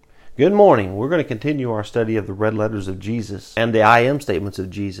Good morning. We're going to continue our study of the red letters of Jesus and the I am statements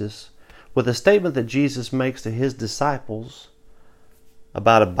of Jesus with a statement that Jesus makes to his disciples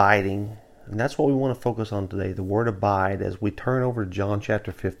about abiding. And that's what we want to focus on today, the word abide, as we turn over to John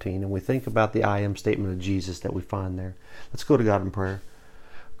chapter 15 and we think about the I am statement of Jesus that we find there. Let's go to God in prayer.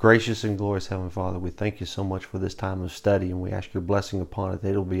 Gracious and glorious Heavenly Father, we thank you so much for this time of study, and we ask your blessing upon it,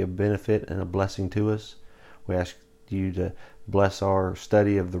 that it will be a benefit and a blessing to us. We ask you to bless our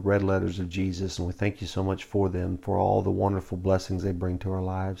study of the red letters of Jesus, and we thank you so much for them, for all the wonderful blessings they bring to our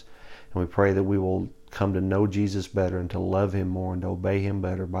lives. And we pray that we will come to know Jesus better and to love him more and to obey him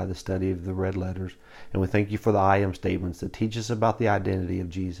better by the study of the red letters. And we thank you for the I am statements that teach us about the identity of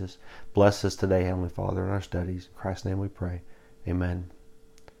Jesus. Bless us today, Heavenly Father, in our studies. In Christ's name we pray. Amen.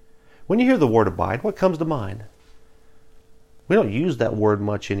 When you hear the word abide, what comes to mind? We don't use that word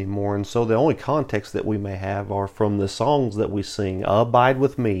much anymore, and so the only context that we may have are from the songs that we sing. Abide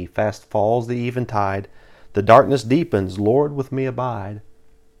with me, fast falls the eventide. The darkness deepens, Lord, with me abide.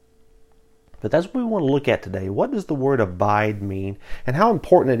 But that's what we want to look at today. What does the word abide mean, and how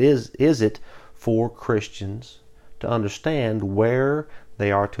important is it for Christians to understand where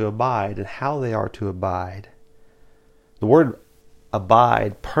they are to abide and how they are to abide? The word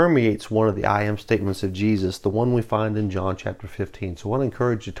abide permeates one of the I am statements of Jesus, the one we find in John chapter 15. So I want to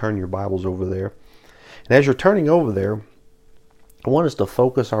encourage you to turn your Bibles over there. And as you're turning over there, I want us to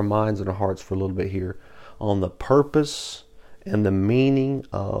focus our minds and our hearts for a little bit here on the purpose and the meaning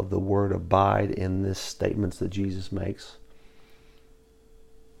of the word abide in this statements that Jesus makes.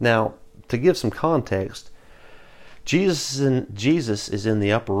 Now, to give some context, Jesus is in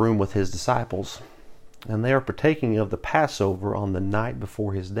the upper room with his disciples, and they are partaking of the Passover on the night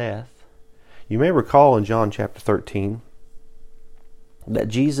before his death. You may recall in John chapter 13 that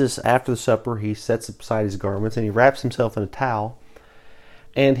Jesus, after the supper, he sets aside his garments and he wraps himself in a towel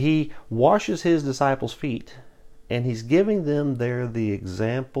and he washes his disciples' feet, and he's giving them there the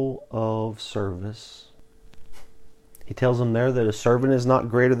example of service. He tells them there that a servant is not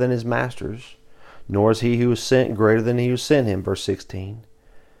greater than his master's, nor is he who is sent greater than he who sent him, verse 16.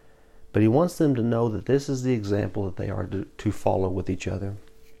 But he wants them to know that this is the example that they are to follow with each other.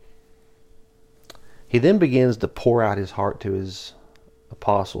 He then begins to pour out his heart to his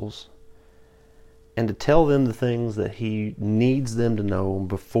apostles and to tell them the things that he needs them to know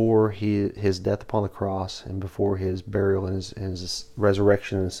before his death upon the cross and before his burial and his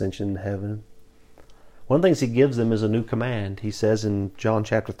resurrection and ascension to heaven. One of the things he gives them is a new command. He says in John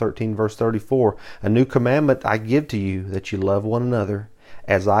chapter 13, verse 34, "A new commandment I give to you, that you love one another,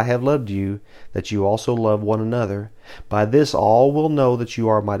 as I have loved you, that you also love one another. By this all will know that you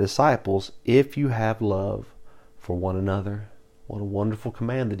are my disciples, if you have love for one another." What a wonderful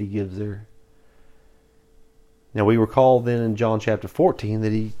command that he gives there. Now we recall then in John chapter 14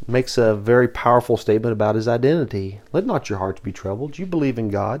 that he makes a very powerful statement about his identity. "Let not your hearts be troubled. You believe in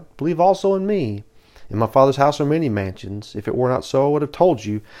God, believe also in me. In my Father's house are many mansions. If it were not so, I would have told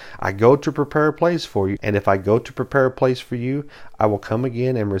you. I go to prepare a place for you. And if I go to prepare a place for you, I will come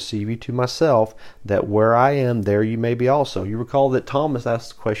again and receive you to myself, that where I am, there you may be also." You recall that Thomas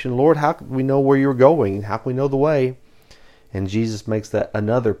asked the question, "Lord, how can we know where you're going? How can we know the way?" And Jesus makes that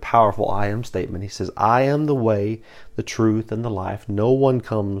another powerful I am statement. He says, "I am the way, the truth, and the life. No one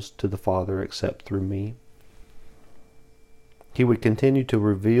comes to the Father except through me." He would continue to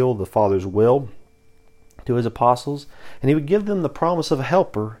reveal the Father's will to his apostles, and he would give them the promise of a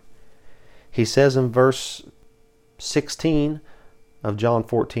helper. He says in verse 16 of John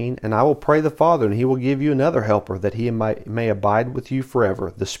 14, "And I will pray the Father, and he will give you another helper, that he may abide with you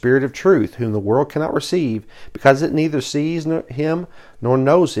forever, the Spirit of truth, whom the world cannot receive, because it neither sees him nor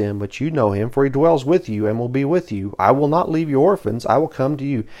knows him, but you know him, for he dwells with you and will be with you. I will not leave you orphans, I will come to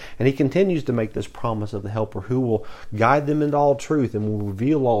you." And he continues to make this promise of the helper who will guide them into all truth and will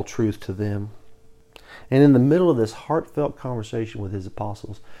reveal all truth to them. And in the middle of this heartfelt conversation with his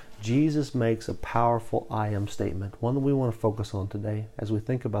apostles, Jesus makes a powerful I am statement, one that we want to focus on today as we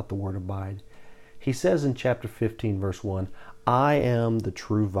think about the word abide. He says in chapter 15, verse 1, "I am the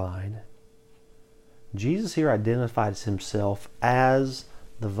true vine." Jesus here identifies himself as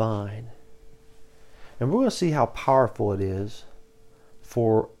the vine. And we're going to see how powerful it is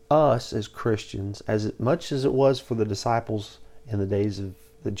for us as Christians, as much as it was for the disciples in the days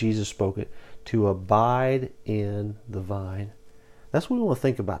that Jesus spoke it, to abide in the vine. That's what we want to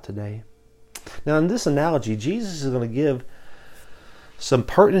think about today. Now, in this analogy, Jesus is going to give some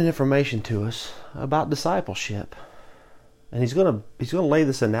pertinent information to us about discipleship. And he's going to lay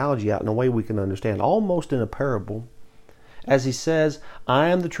this analogy out in a way we can understand, almost in a parable, as he says, "I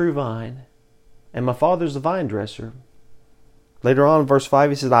am the true vine, and my Father's the vine dresser. Later on in verse 5,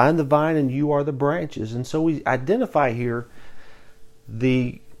 he says, I am the vine and you are the branches. And so we identify here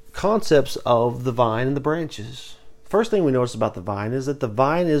the concepts of the vine and the branches. First thing we notice about the vine is that the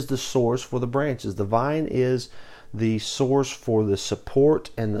vine is the source for the branches. The vine is the source for the support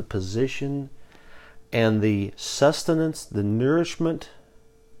and the position and the sustenance, the nourishment,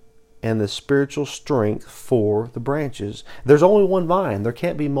 and the spiritual strength for the branches. There's only one vine. There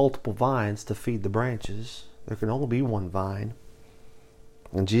can't be multiple vines to feed the branches. There can only be one vine.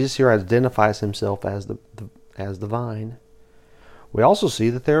 And Jesus here identifies himself as the vine. We also see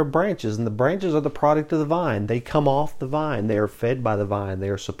that there are branches, and the branches are the product of the vine. They come off the vine. They are fed by the vine. They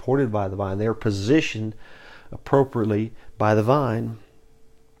are supported by the vine. They are positioned appropriately by the vine.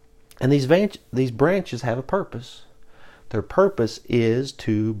 And these branches have a purpose. Their purpose is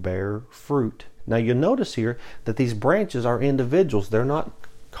to bear fruit. Now you'll notice here that these branches are individuals. They're not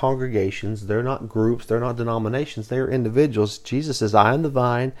congregations, they're not groups, they're not denominations, they are individuals. Jesus says, I am the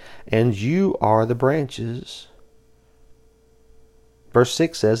vine and you are the branches. Verse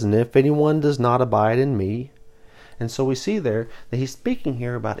 6 says, and if anyone does not abide in me. And so we see there that he's speaking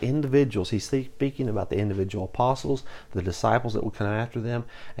here about individuals. He's speaking about the individual apostles, the disciples that will come after them,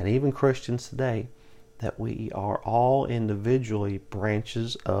 and even Christians today, that we are all individually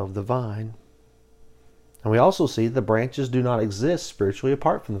branches of the vine. And we also see the branches do not exist spiritually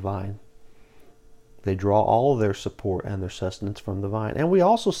apart from the vine. They draw all their support and their sustenance from the vine. And we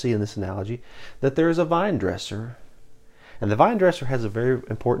also see in this analogy that there is a vine dresser. And the vine dresser has a very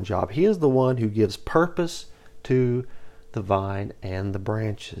important job. He is the one who gives purpose to the vine and the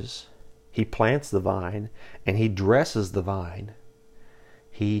branches. He plants the vine and he dresses the vine.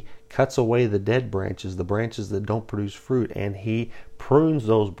 He cuts away the dead branches, the branches that don't produce fruit, and he prunes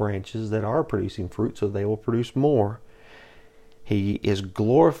those branches that are producing fruit so they will produce more. He is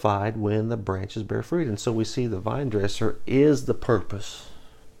glorified when the branches bear fruit. And so we see the vine dresser is the purpose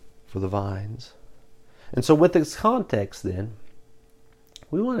for the vines. And so with this context then,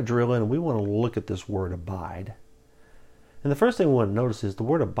 we want to drill in and we want to look at this word abide. And the first thing we want to notice is the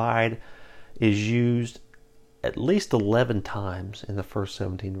word abide is used at least 11 times in the first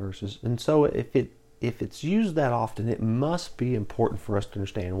 17 verses. And so if it's used that often, it must be important for us to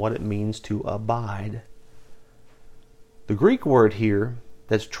understand what it means to abide. The Greek word here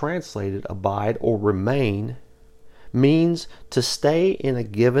that's translated abide or remain means to stay in a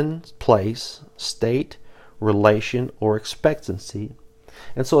given place, state, relation, or expectancy.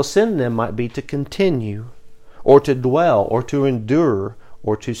 And so a synonym might be to continue, or to dwell, or to endure,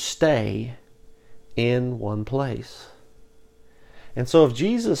 or to stay in one place. And so if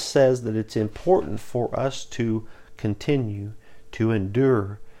Jesus says that it's important for us to continue, to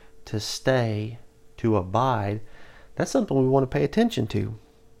endure, to stay, to abide, that's something we want to pay attention to.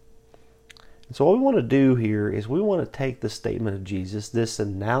 And so what we want to do here is we want to take the statement of Jesus, this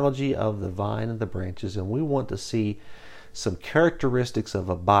analogy of the vine and the branches, and we want to see some characteristics of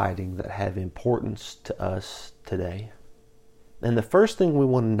abiding that have importance to us today. And the first thing we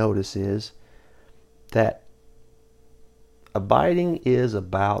want to notice is that abiding is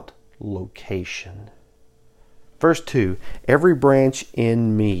about location. Verse 2, every branch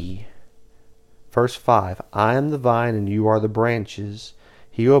in me. Verse 5, I am the vine and you are the branches.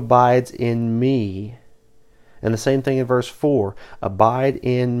 He who abides in me. And the same thing in verse 4, abide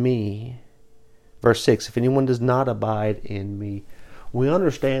in me. Verse 6, if anyone does not abide in me. We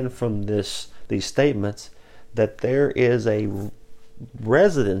understand from these statements that there is a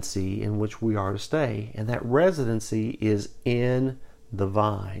residency in which we are to stay, and that residency is in the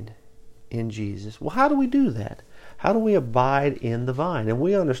vine, in Jesus. Well, how do we do that? How do we abide in the vine? And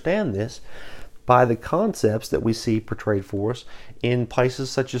we understand this by the concepts that we see portrayed for us in places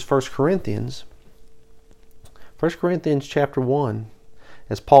such as 1 Corinthians. 1 Corinthians chapter 1,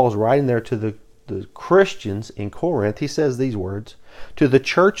 as Paul is writing there to the Christians in Corinth, he says these words, to the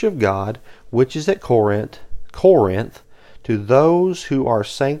church of God, which is at Corinth, to those who are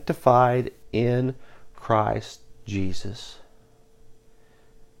sanctified in Christ Jesus.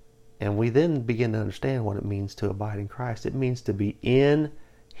 And we then begin to understand what it means to abide in Christ. It means to be in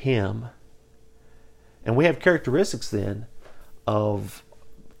Him. And we have characteristics then of,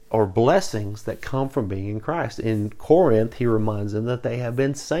 or blessings that come from being in Christ. In Corinth, he reminds them that they have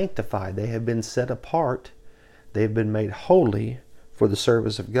been sanctified. They have been set apart. They have been made holy for the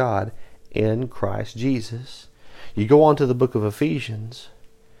service of God in Christ Jesus. You go on to the book of Ephesians,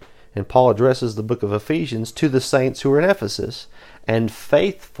 and Paul addresses the book of Ephesians to the saints who are in Ephesus, and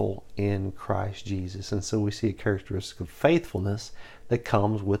faithful in Christ Jesus. And so we see a characteristic of faithfulness that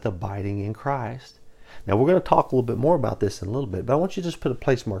comes with abiding in Christ. Now we're going to talk a little bit more about this in a little bit, but I want you to just put a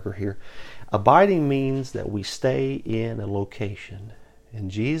place marker here. Abiding means that we stay in a location. And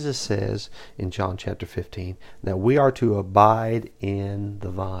Jesus says in John chapter 15 that we are to abide in the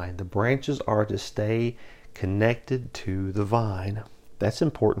vine. The branches are to stay connected to the vine. That's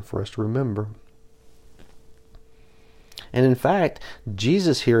important for us to remember. And in fact,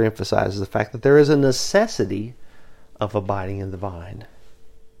 Jesus here emphasizes the fact that there is a necessity of abiding in the vine.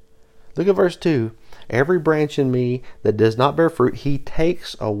 Look at verse 2. Every branch in me that does not bear fruit, he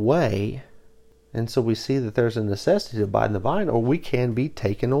takes away. And so we see that there's a necessity to abide in the vine, or we can be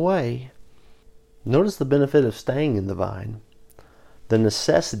taken away. Notice the benefit of staying in the vine. The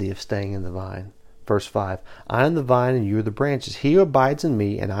necessity of staying in the vine. Verse 5. I am the vine and you are the branches. He who abides in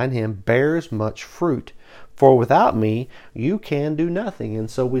me and I in him bears much fruit. For without me you can do nothing. And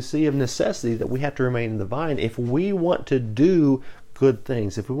so we see of necessity that we have to remain in the vine if we want to do good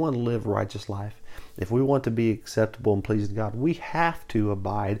things, if we want to live a righteous life, if we want to be acceptable and pleasing to God, we have to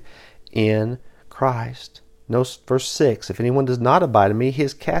abide in Christ. Notice verse 6. If anyone does not abide in me, he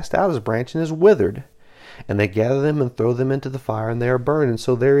is cast out as a branch and is withered. And they gather them and throw them into the fire and they are burned. And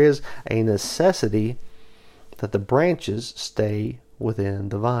so there is a necessity that the branches stay within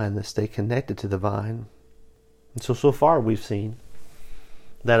the vine, that stay connected to the vine. And so far we've seen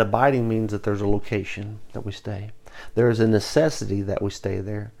that abiding means that there's a location that we stay. There is a necessity that we stay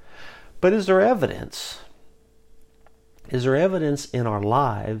there. But is there evidence? Is there evidence in our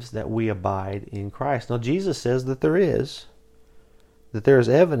lives that we abide in Christ? Now Jesus says that there is. That there is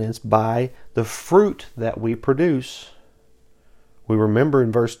evidence by the fruit that we produce. We remember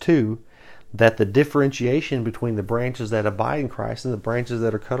in verse 2 that the differentiation between the branches that abide in Christ and the branches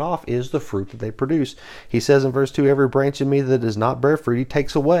that are cut off is the fruit that they produce. He says in verse 2, every branch in me that does not bear fruit, he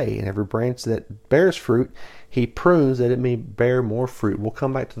takes away. And every branch that bears fruit, he prunes that it may bear more fruit. We'll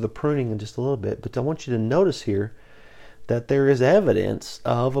come back to the pruning in just a little bit. But I want you to notice here that there is evidence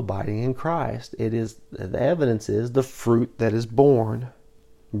of abiding in Christ. The evidence is the fruit that is born.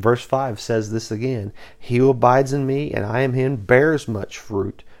 Verse 5 says this again. He who abides in me and I am him bears much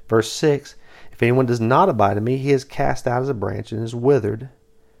fruit. Verse 6, if anyone does not abide in me, he is cast out as a branch and is withered.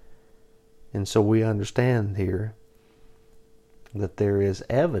 And so we understand here that there is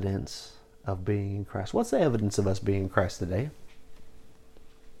evidence of being in Christ. What's the evidence of us being in Christ today?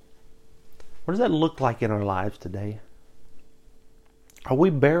 What does that look like in our lives today? Are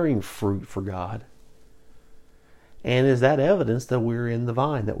we bearing fruit for God? And is that evidence that we're in the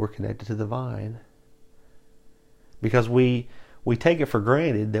vine, that we're connected to the vine? Because we take it for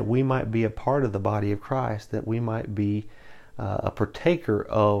granted that we might be a part of the body of Christ, that we might be a partaker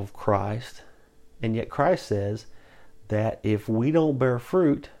of Christ. And yet Christ says that if we don't bear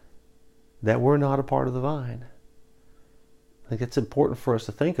fruit, that we're not a part of the vine. I think it's important for us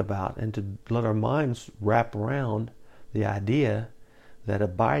to think about and to let our minds wrap around the idea that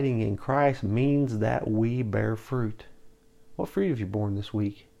abiding in Christ means that we bear fruit. What fruit have you borne this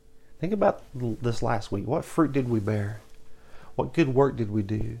week? Think about this last week. What fruit did we bear? What good work did we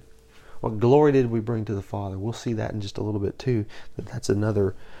do? What glory did we bring to the Father? We'll see that in just a little bit too. That's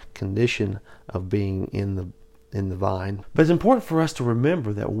another condition of being in the vine. But it's important for us to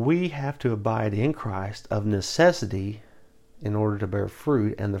remember that we have to abide in Christ of necessity in order to bear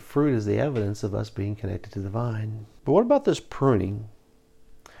fruit, and the fruit is the evidence of us being connected to the vine. But what about this pruning?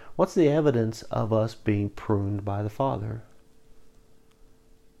 What's the evidence of us being pruned by the Father?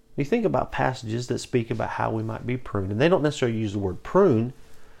 You think about passages that speak about how we might be pruned, and they don't necessarily use the word prune,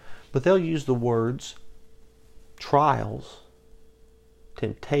 but they'll use the words trials,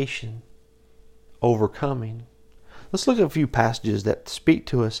 temptation, overcoming. Let's look at a few passages that speak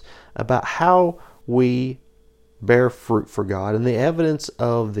to us about how we bear fruit for God and the evidence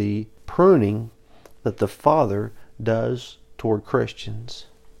of the pruning that the Father does toward Christians.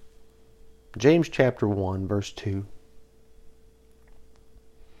 James chapter 1, verse 2.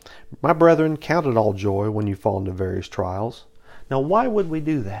 My brethren, count it all joy when you fall into various trials. Now, why would we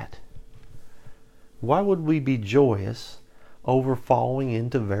do that? Why would we be joyous over falling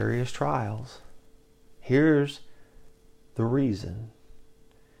into various trials? Here's the reason.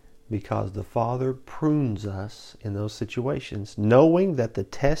 Because the Father prunes us in those situations, knowing that the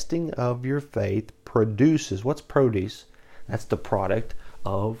testing of your faith produces, what's produce? That's the product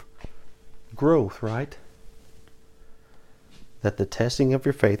of growth, right? That the testing of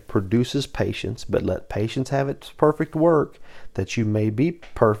your faith produces patience, but let patience have its perfect work, that you may be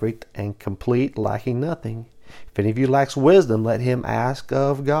perfect and complete, lacking nothing. If any of you lacks wisdom, let him ask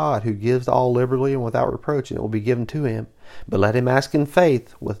of God, who gives all liberally and without reproach, and it will be given to him. But let him ask in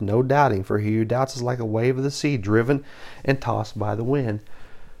faith, with no doubting, for he who doubts is like a wave of the sea, driven and tossed by the wind.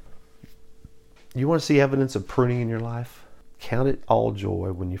 You want to see evidence of pruning in your life? Count it all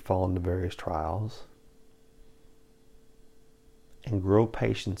joy when you fall into various trials. And grow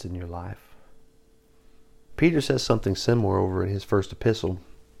patience in your life. Peter says something similar over in his first epistle.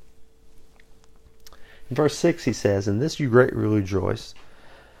 In verse 6 he says, "In this you greatly rejoice,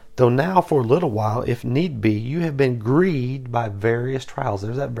 though now for a little while, if need be, you have been grieved by various trials."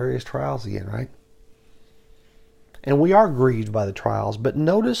 There's that various trials again, right? And we are grieved by the trials, but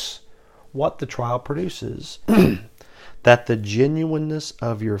notice what the trial produces. "That the genuineness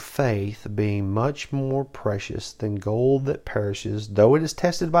of your faith, being much more precious than gold that perishes, though it is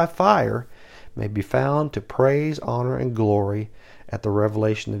tested by fire, may be found to praise, honor, and glory at the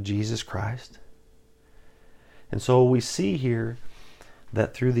revelation of Jesus Christ." And so we see here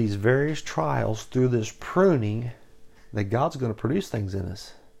that through these various trials, through this pruning, that God's going to produce things in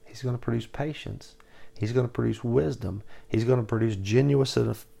us. He's going to produce patience. He's going to produce wisdom. He's going to produce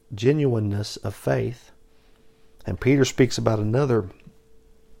genuineness of faith. And Peter speaks about another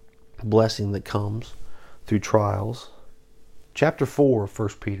blessing that comes through trials. Chapter 4 of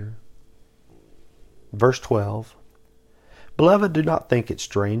 1 Peter, verse 12. "Beloved, do not think it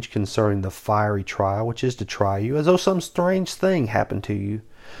strange concerning the fiery trial which is to try you, as though some strange thing happened to you.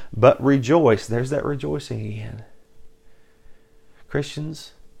 But rejoice." There's that rejoicing again.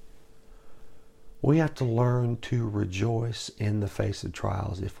 Christians, we have to learn to rejoice in the face of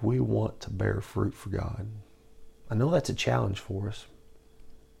trials if we want to bear fruit for God. I know that's a challenge for us.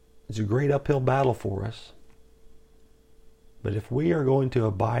 It's a great uphill battle for us. But if we are going to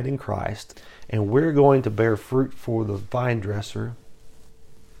abide in Christ and we're going to bear fruit for the vine dresser,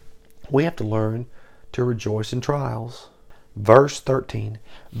 we have to learn to rejoice in trials. Verse 13,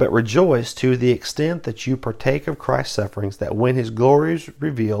 "But rejoice to the extent that you partake of Christ's sufferings, that when his glory is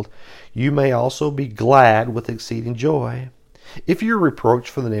revealed, you may also be glad with exceeding joy. If you are reproached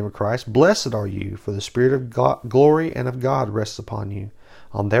for the name of Christ, blessed are you, for the Spirit of God, glory and of God rests upon you.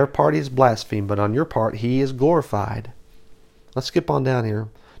 On their part he is blasphemed, but on your part he is glorified." Let's skip on down here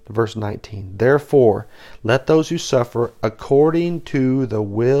to verse 19. "Therefore, let those who suffer according to the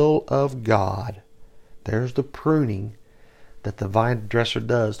will of God." There's the pruning that the vine dresser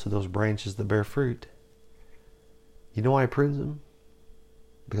does to those branches that bear fruit. You know why he prunes them?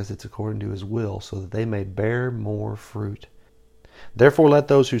 Because it's according to his will, so that they may bear more fruit. "Therefore let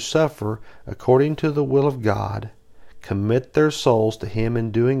those who suffer according to the will of God commit their souls to him in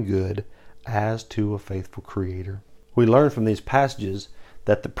doing good, as to a faithful Creator." We learn from these passages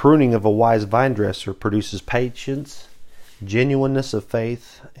that the pruning of a wise vine dresser produces patience, genuineness of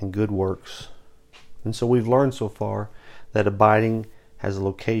faith, and good works. And so we've learned so far that abiding has a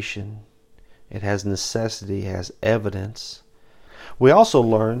location, it has necessity, it has evidence. We also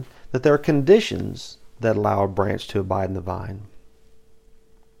learn that there are conditions that allow a branch to abide in the vine.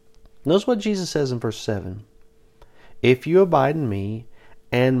 Notice what Jesus says in verse 7. "If you abide in me,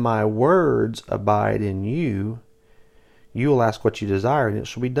 and my words abide in you, you will ask what you desire, and it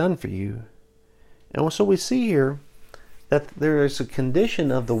shall be done for you." And so we see here that there is a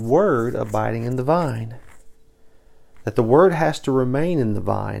condition of the word abiding in the vine. That the word has to remain in the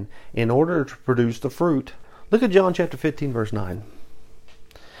vine in order to produce the fruit. Look at John chapter 15, verse 9.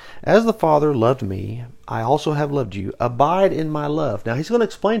 "As the Father loved me, I also have loved you. Abide in my love." Now he's going to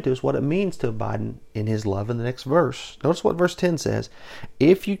explain to us what it means to abide in his love in the next verse. Notice what verse 10 says.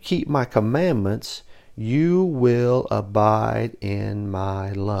 "If you keep my commandments, you will abide in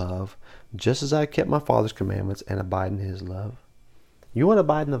my love, just as I kept my Father's commandments and abide in his love." You want to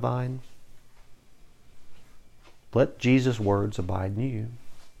abide in the vine? Let Jesus' words abide in you.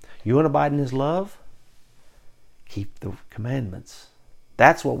 You want to abide in his love? Keep the commandments.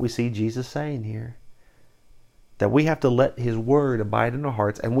 That's what we see Jesus saying here. That we have to let his word abide in our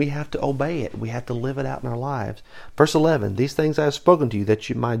hearts, and we have to obey it. We have to live it out in our lives. Verse 11, "These things I have spoken to you,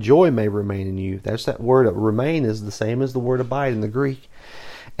 that my joy may remain in you." That's that word remain is the same as the word abide in the Greek.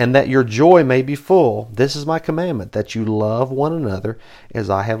 "And that your joy may be full. This is my commandment, that you love one another as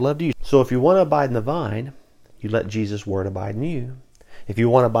I have loved you." So if you want to abide in the vine, you let Jesus' word abide in you. If you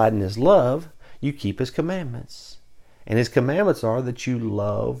want to abide in his love, you keep his commandments. And his commandments are that you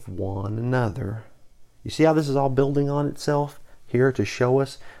love one another. You see how this is all building on itself here to show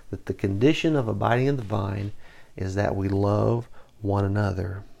us that the condition of abiding in the vine is that we love one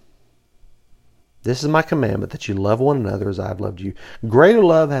another. "This is my commandment, that you love one another as I have loved you. Greater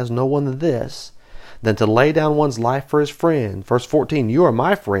love has no one than this, than to lay down one's life for his friend." Verse 14, "You are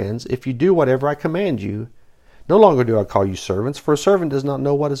my friends if you do whatever I command you. No longer do I call you servants, for a servant does not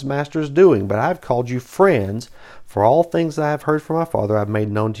know what his master is doing, but I have called you friends, for all things that I have heard from my Father I have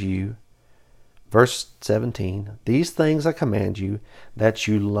made known to you." Verse 17, "These things I command you, that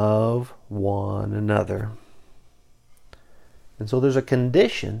you love one another. And so there's a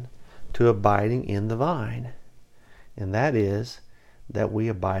condition to abiding in the vine, and that is that we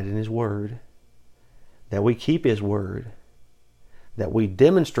abide in His Word, that we keep His Word, that we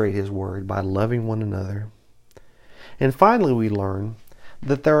demonstrate His Word by loving one another. And finally, we learn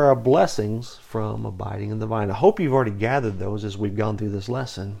that there are blessings from abiding in the vine. I hope you've already gathered those as we've gone through this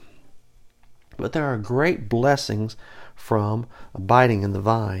lesson. But there are great blessings from abiding in the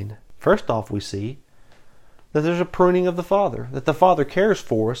vine. First off, we see that there's a pruning of the Father, that the Father cares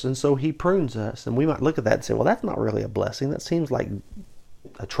for us, and so He prunes us. And we might look at that and say, well, that's not really a blessing. That seems like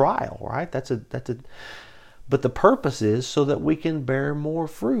a trial, right? But the purpose is so that we can bear more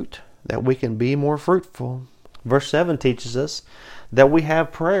fruit, that we can be more fruitful. Verse 7 teaches us that we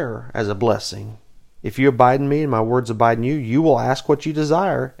have prayer as a blessing. If you abide in me and my words abide in you, you will ask what you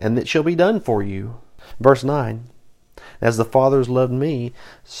desire, and it shall be done for you. Verse 9, as the Father has loved me,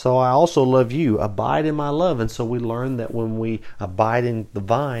 so I also love you. Abide in my love. And so we learn that when we abide in the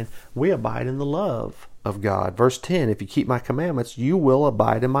vine, we abide in the love of God. Verse 10, if you keep my commandments, you will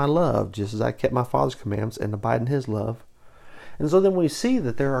abide in my love, just as I kept my Father's commandments and abide in His love. And so then we see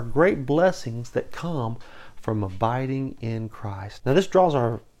that there are great blessings that come from abiding in Christ. Now this draws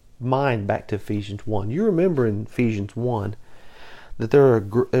our mind back to Ephesians 1. You remember in Ephesians 1 that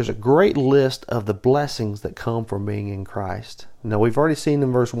there's a great list of the blessings that come from being in Christ. Now we've already seen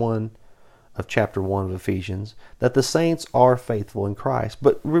in verse 1 of chapter 1 of Ephesians that the saints are faithful in Christ.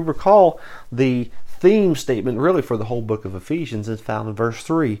 But we recall the theme statement really for the whole book of Ephesians is found in verse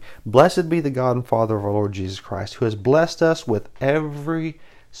 3. Blessed be the God and Father of our Lord Jesus Christ, who has blessed us with every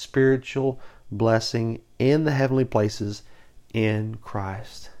spiritual blessing in the heavenly places in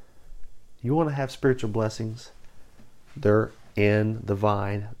Christ. You want to have spiritual blessings? They're in the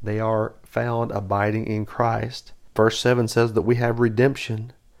vine. They are found abiding in Christ. Verse 7 says that we have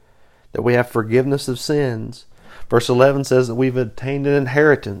redemption, that we have forgiveness of sins. Verse 11 says that we've obtained an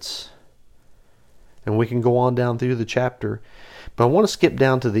inheritance. And we can go on down through the chapter. But I want to skip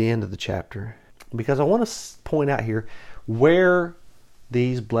down to the end of the chapter, because I want to point out here where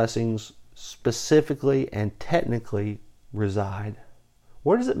these blessings specifically and technically reside.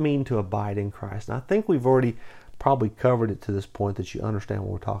 What does it mean to abide in Christ? And I think we've already probably covered it to this point that you understand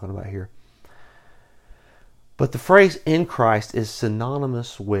what we're talking about here. But the phrase in Christ is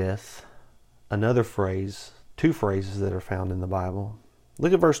synonymous with another phrase, two phrases that are found in the Bible.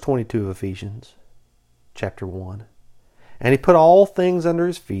 Look at verse 22 of Ephesians chapter 1. And He put all things under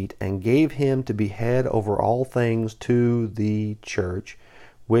His feet and gave Him to be head over all things to the church,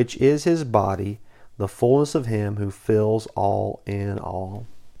 which is His body, the fullness of Him who fills all in all.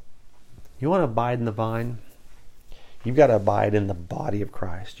 You want to abide in the vine? You've got to abide in the body of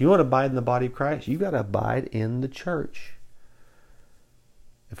Christ. You want to abide in the body of Christ? You've got to abide in the church.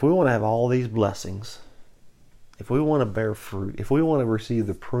 If we want to have all these blessings, if we want to bear fruit, if we want to receive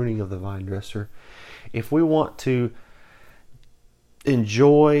the pruning of the vine dresser, if we want to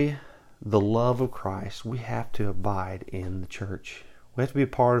enjoy the love of Christ, we have to abide in the church. We have to be a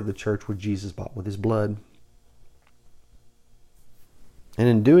part of the church where Jesus bought with His blood. And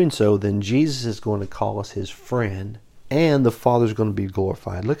in doing so, then Jesus is going to call us His friend, and the Father is going to be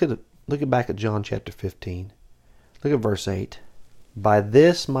glorified. Look back at John chapter 15. Look at verse 8. By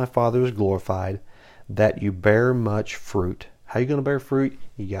this my Father is glorified, that you bear much fruit. How are you going to bear fruit?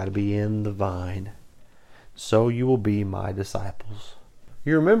 You got to be in the vine. So you will be my disciples.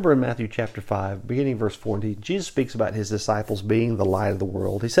 You remember in Matthew chapter 5, beginning verse 40, Jesus speaks about His disciples being the light of the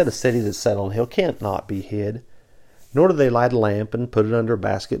world. He said a city that's set on a hill can't not be hid. Nor do they light a lamp and put it under a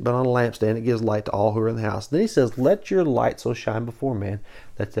basket, but on a lampstand it gives light to all who are in the house. Then He says, let your light so shine before men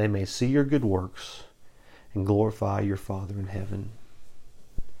that they may see your good works and glorify your Father in heaven.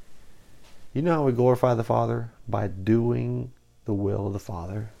 You know how we glorify the Father? By doing the will of the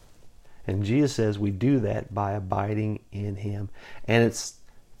Father. And Jesus says we do that by abiding in Him. And it's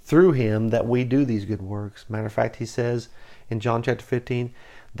through Him that we do these good works. Matter of fact, He says in John chapter 15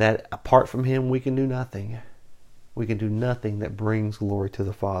 that apart from Him we can do nothing. We can do nothing that brings glory to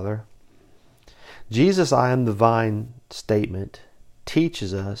the Father. Jesus' I am the vine statement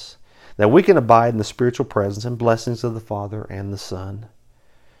teaches us that we can abide in the spiritual presence and blessings of the Father and the Son.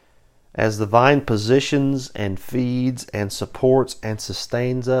 As the vine positions and feeds and supports and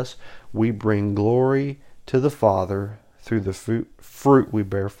sustains us, we bring glory to the Father through the fruit we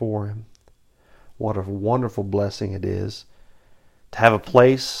bear for Him. What a wonderful blessing it is to have a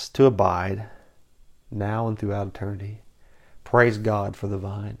place to abide now and throughout eternity. Praise God for the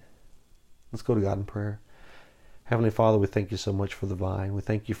vine. Let's go to God in prayer. Heavenly Father, we thank You so much for the vine. We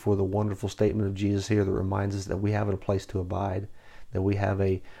thank You for the wonderful statement of Jesus here that reminds us that we have a place to abide, that we have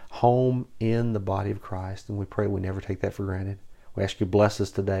a home in the body of Christ, and we pray we never take that for granted. We ask you to bless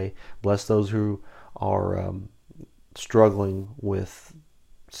us today. Bless those who are struggling with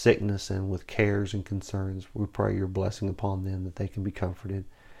sickness and with cares and concerns. We pray your blessing upon them, that they can be comforted.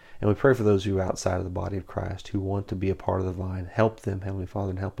 And we pray for those who are outside of the body of Christ, who want to be a part of the vine. Help them, Heavenly Father,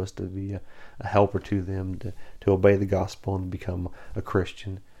 and help us to be a helper to them, to obey the gospel and become a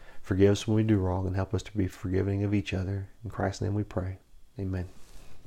Christian. Forgive us when we do wrong, and help us to be forgiving of each other. In Christ's name we pray. Amen.